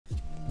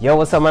Yo,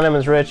 what's up? My name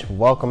is Rich.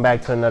 Welcome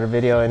back to another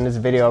video. In this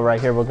video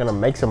right here, we're gonna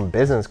make some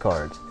business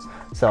cards.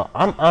 So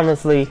I'm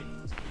honestly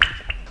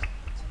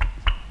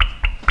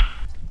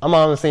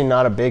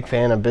not a big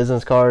fan of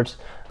business cards.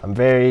 I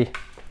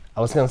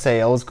was gonna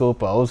say old school,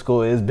 but old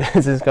school is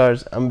business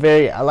cards.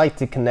 I like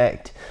to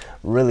connect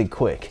really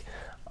quick.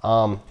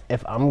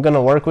 If I'm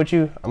gonna work with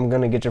you, I'm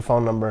gonna get your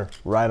phone number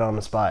right on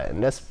the spot,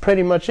 and that's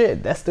pretty much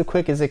it. That's the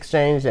quickest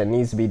exchange that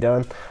needs to be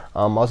done.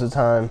 Most of the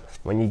time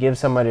when you give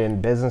somebody a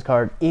business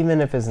card,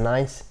 even if it's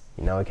nice,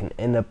 you know, it can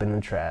end up in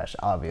the trash,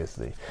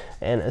 obviously,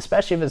 and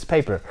especially if it's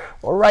paper.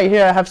 Well, right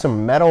here I have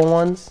some metal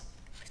ones.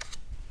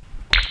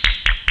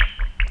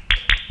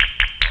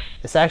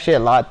 It's actually a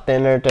lot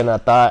thinner than I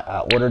thought. I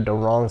ordered the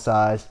wrong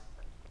size,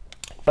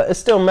 but it's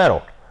still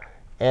metal,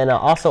 and I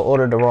also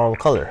ordered the wrong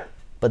color,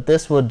 but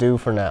this will do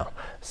for now.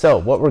 So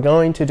what we're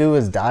going to do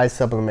is dye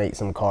sublimate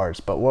some cards,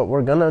 but what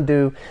we're gonna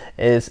do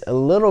is a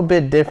little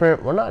bit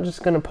different. We're not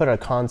just gonna put our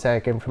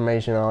contact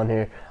information on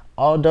here,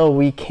 although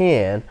we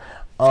can.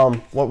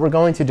 What we're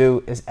going to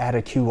do is add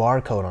a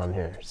QR code on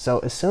here. So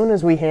as soon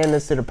as we hand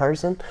this to the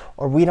person,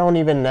 or we don't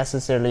even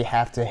necessarily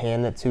have to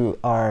hand it to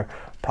our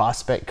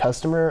prospect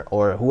customer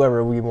or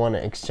whoever we want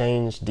to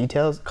exchange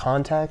details,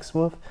 contacts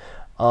with,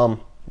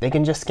 they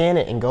can just scan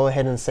it and go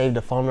ahead and save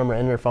the phone number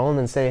in their phone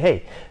and say,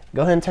 hey,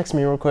 go ahead and text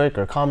me real quick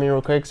or call me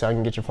real quick so I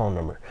can get your phone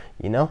number,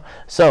 you know?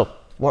 So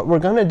what we're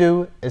gonna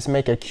do is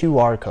make a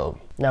QR code.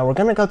 Now we're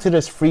gonna go to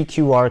this free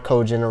QR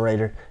code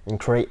generator and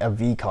create a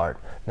V card.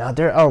 Now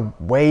there are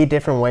way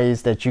different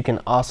ways that you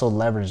can also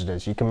leverage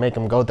this. You can make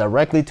them go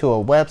directly to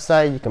a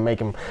website. You can make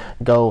them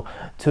go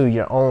to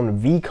your own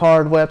V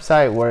card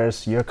website where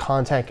it's your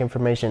contact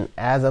information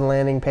as a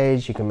landing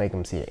page. You can make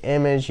them see an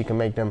image. You can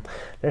make them,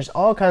 there's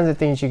all kinds of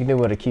things you can do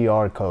with a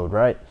QR code,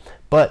 right?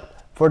 But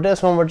for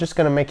this one, we're just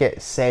gonna make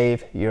it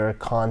save your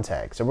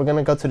contact. So we're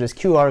gonna go to this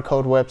QR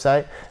code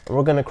website and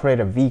we're gonna create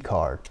a V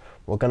card.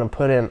 We're gonna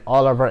put in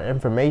all of our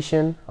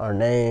information, our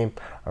name,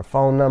 our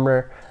phone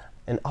number,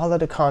 and all of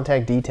the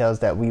contact details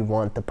that we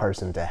want the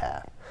person to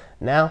have.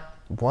 Now,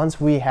 once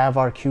we have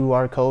our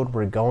QR code,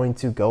 we're going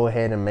to go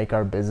ahead and make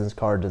our business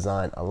card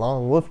design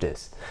along with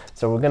this.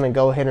 So we're gonna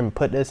go ahead and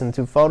put this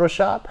into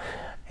Photoshop,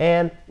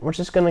 and we're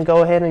just gonna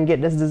go ahead and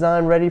get this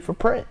design ready for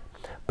print.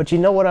 But you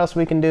know what else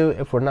we can do?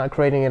 If we're not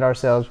creating it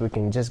ourselves, we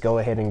can just go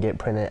ahead and get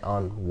printed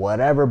on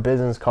whatever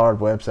business card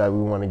website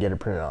we want to get it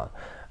printed on.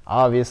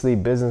 Obviously,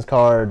 business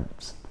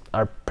cards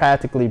are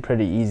practically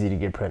pretty easy to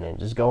get printed.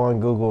 Just go on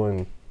Google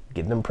and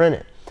get them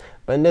printed.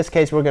 But in this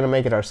case, we're going to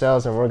make it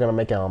ourselves, and we're going to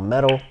make it on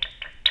metal.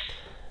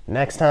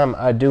 Next time,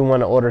 I do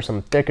want to order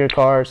some thicker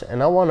cards,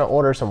 and I want to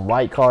order some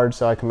white cards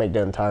so I can make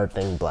the entire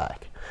thing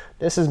black.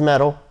 This is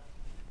metal.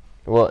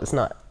 Well, it's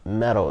not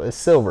metal, it's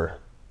silver.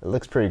 It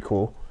looks pretty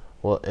cool.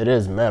 Well, it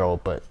is metal,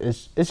 but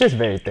it's just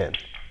very thin.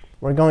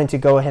 We're going to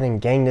go ahead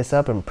and gang this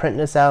up and print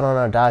this out on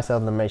our dye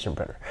sublimation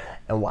printer.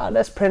 And while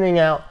that's printing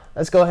out,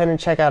 let's go ahead and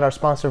check out our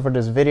sponsor for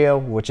this video,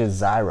 which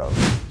is Xyro.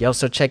 Yo,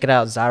 so check it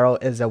out.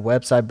 Xyro is a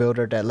website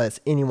builder that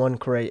lets anyone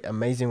create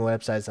amazing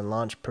websites and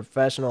launch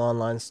professional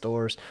online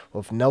stores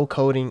with no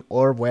coding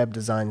or web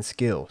design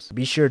skills.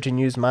 Be sure to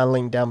use my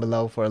link down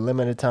below for a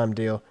limited time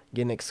deal.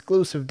 Get an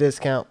exclusive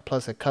discount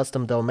plus a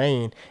custom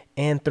domain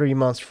and 3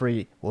 months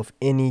free with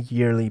any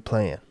yearly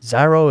plan.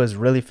 Xyro is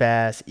really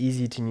fast,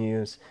 easy to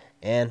use,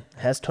 and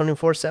has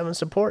 24/7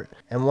 support.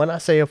 And when I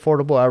say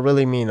affordable, I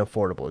really mean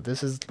affordable.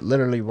 This is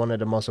literally one of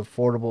the most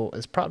affordable,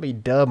 it's probably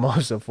the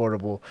most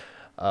affordable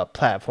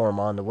platform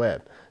on the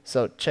web.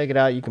 So check it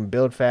out. You can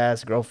build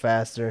fast, grow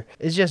faster.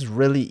 It's just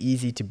really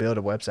easy to build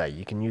a website.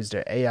 You can use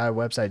their AI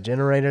website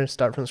generator,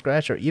 start from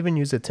scratch, or even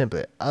use a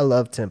template. I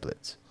love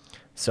templates.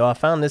 So I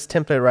found this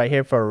template right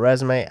here for a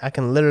resume. I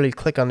can literally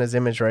click on this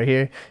image right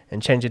here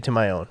and change it to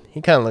my own.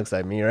 He kind of looks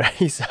like me,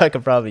 right? So I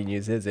could probably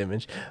use his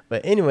image.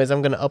 But anyways,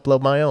 I'm going to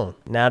upload my own.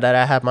 Now that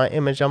I have my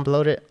image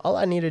uploaded, all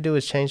I need to do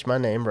is change my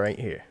name right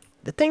here.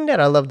 The thing that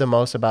I love the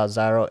most about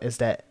Xyro is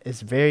that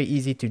it's very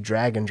easy to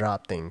drag and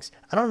drop things.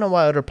 I don't know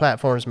why other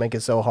platforms make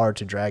it so hard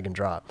to drag and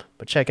drop,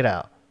 but check it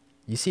out.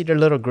 You see their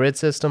little grid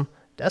system?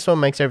 That's what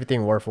makes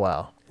everything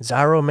worthwhile.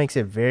 Xyro makes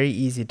it very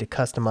easy to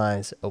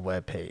customize a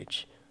web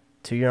page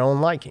to your own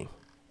liking.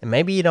 And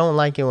maybe you don't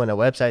like it when a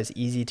website is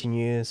easy to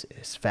use,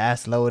 it's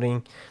fast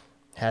loading,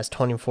 has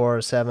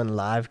 24/7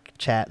 live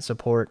chat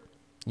support.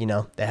 You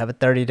know, they have a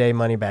 30-day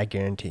money-back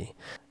guarantee.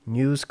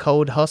 Use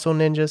code Hustle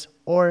Ninjas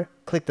or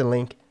click the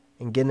link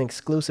and get an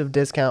exclusive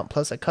discount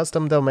plus a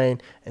custom domain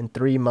and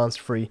 3 months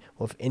free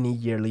with any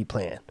yearly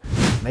plan.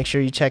 Make sure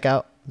you check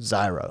out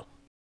Xyro.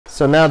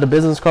 So now the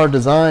business card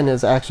design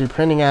is actually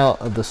printing out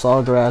of the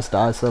Sawgrass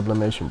dye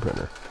sublimation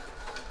printer.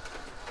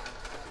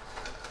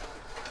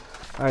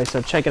 Alright,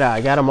 so check it out.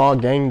 I got them all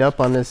ganged up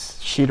on this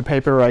sheet of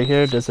paper right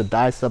here. This is a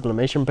dye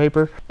sublimation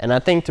paper. And I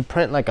think to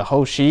print like a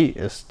whole sheet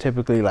is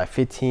typically like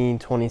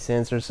 15-20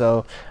 cents or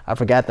so. I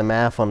forgot the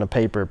math on the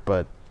paper,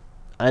 but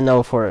I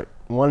know for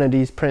one of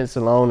these prints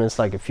alone it's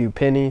like a few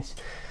pennies.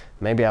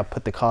 Maybe I'll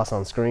put the cost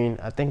on screen.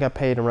 I think I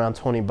paid around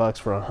 20 bucks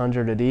for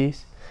 100 of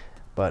these.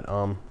 But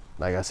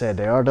like I said,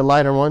 they are the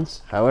lighter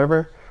ones.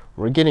 However,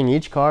 we're getting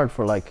each card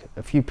for like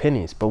a few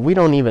pennies, but we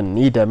don't even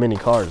need that many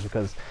cards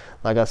because,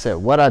 like I said,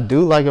 what I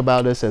do like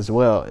about this as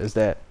well is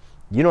that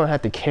you don't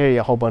have to carry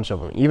a whole bunch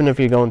of them. Even if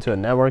you're going to a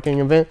networking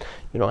event,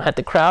 you don't have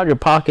to crowd your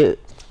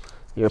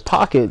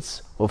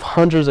pockets with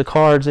hundreds of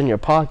cards in your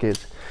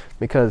pockets,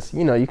 because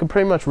you know you can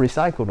pretty much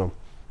recycle them.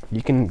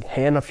 You can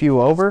hand a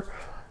few over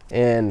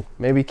and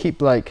maybe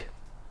keep, like,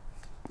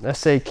 let's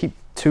say keep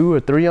 2 or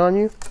 3 on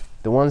you,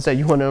 the ones that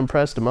you want to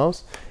impress the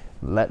most.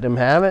 Let them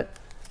have it.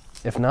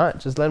 If not,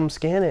 just let them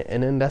scan it,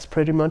 and then that's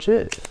pretty much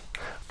it.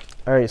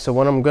 All right, so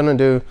what I'm gonna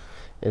do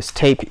is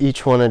tape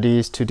each one of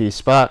these to these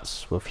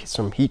spots with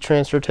some heat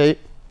transfer tape,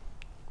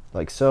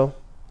 like so.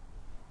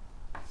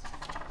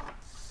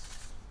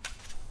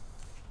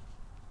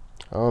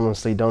 I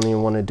honestly don't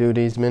even want to do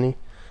these many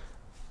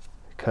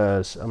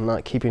because I'm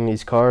not keeping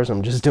these cards.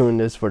 I'm just doing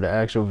this for the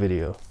actual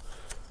video.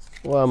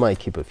 Well, I might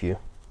keep a few.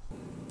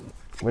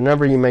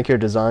 Whenever you make your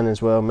design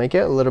as well, make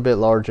it a little bit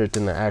larger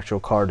than the actual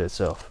card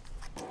itself.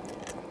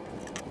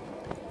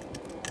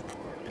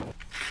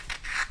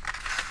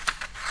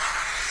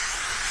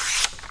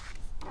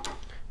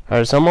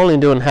 Alright, so I'm only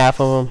doing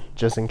half of them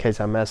just in case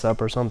I mess up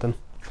or something.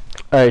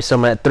 Alright, so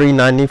I'm at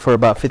 390 for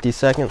about 50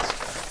 seconds.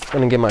 I'm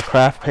gonna get my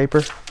craft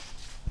paper.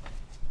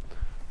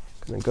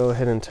 Gonna go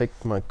ahead and take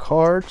my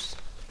cards.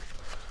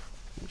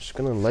 I'm just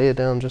gonna lay it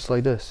down just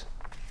like this.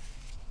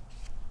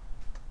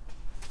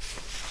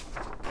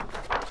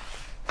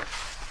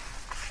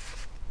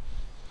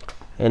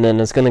 And then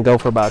it's gonna go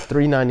for about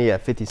 390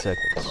 at 50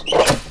 seconds.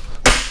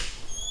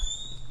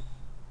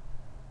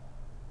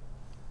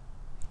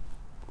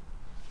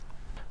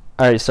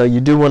 Alright, so you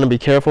do want to be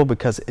careful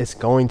because it's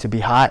going to be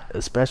hot,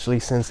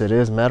 especially since it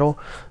is metal.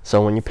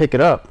 So when you pick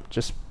it up,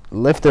 just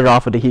lift it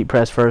off of the heat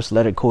press first,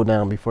 let it cool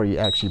down before you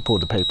actually pull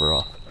the paper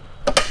off.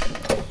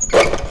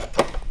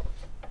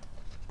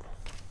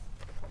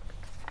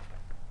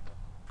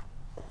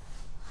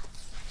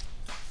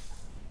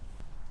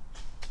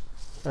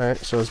 Alright,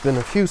 so it's been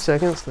a few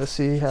seconds. Let's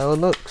see how it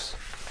looks.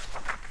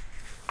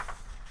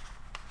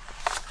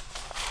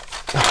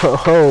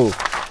 Oh,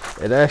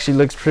 it actually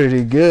looks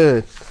pretty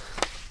good.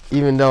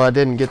 Even though I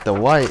didn't get the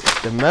white,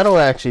 the metal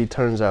actually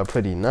turns out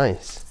pretty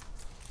nice.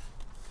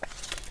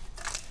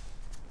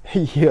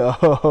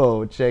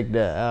 Yo, check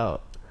that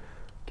out.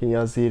 Can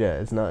y'all see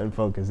that? It's not in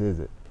focus,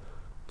 is it?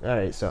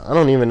 Alright, so I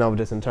don't even know if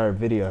this entire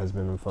video has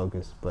been in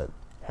focus, but it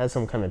has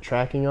some kind of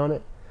tracking on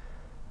it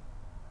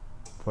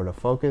for the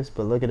focus.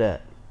 But look at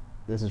that.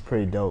 This is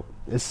pretty dope.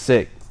 It's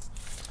sick.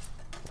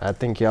 I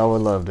think y'all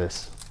would love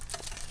this.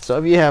 So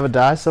if you have a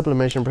dye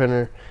sublimation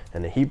printer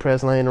and a heat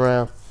press laying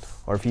around,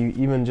 or if you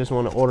even just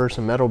want to order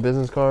some metal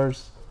business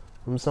cards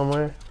from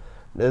somewhere,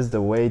 this is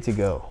the way to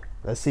go.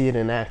 Let's see it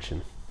in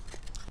action.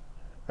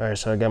 Alright,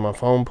 so I got my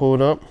phone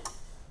pulled up.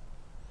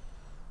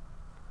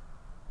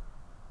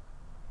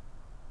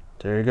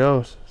 There it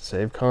goes.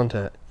 Save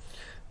contact.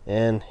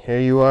 And here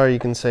you are. You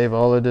can save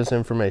all of this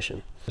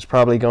information. It's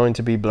probably going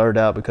to be blurred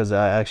out because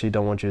I actually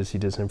don't want you to see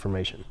this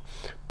information.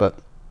 But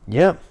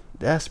yeah,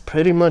 that's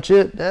pretty much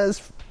it.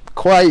 That's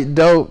quite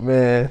dope,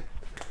 man.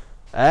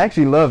 I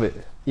actually love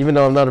it, even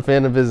though I'm not a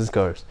fan of business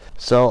cards.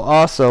 So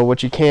also,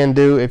 what you can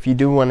do if you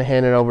do want to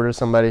hand it over to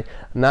somebody,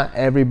 not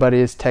everybody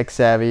is tech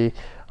savvy.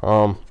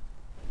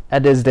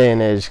 At this day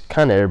and age,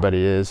 kind of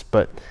everybody is,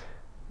 but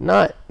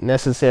not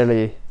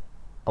necessarily,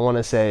 I want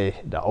to say,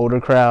 the older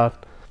crowd.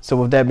 So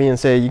with that being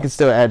said, you can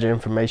still add your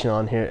information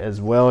on here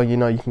as well. You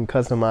know, you can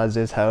customize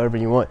this however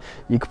you want.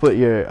 You can put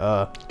your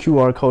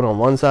QR code on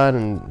one side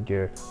and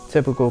your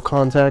typical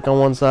contact on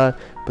one side,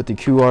 put the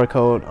QR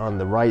code on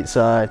the right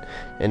side,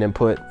 and then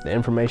put the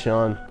information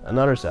on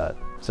another side.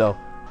 So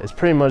it's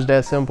pretty much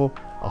that simple.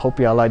 I hope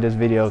y'all like this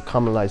video.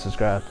 Comment, like,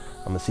 subscribe.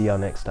 I'm gonna see y'all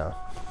next time.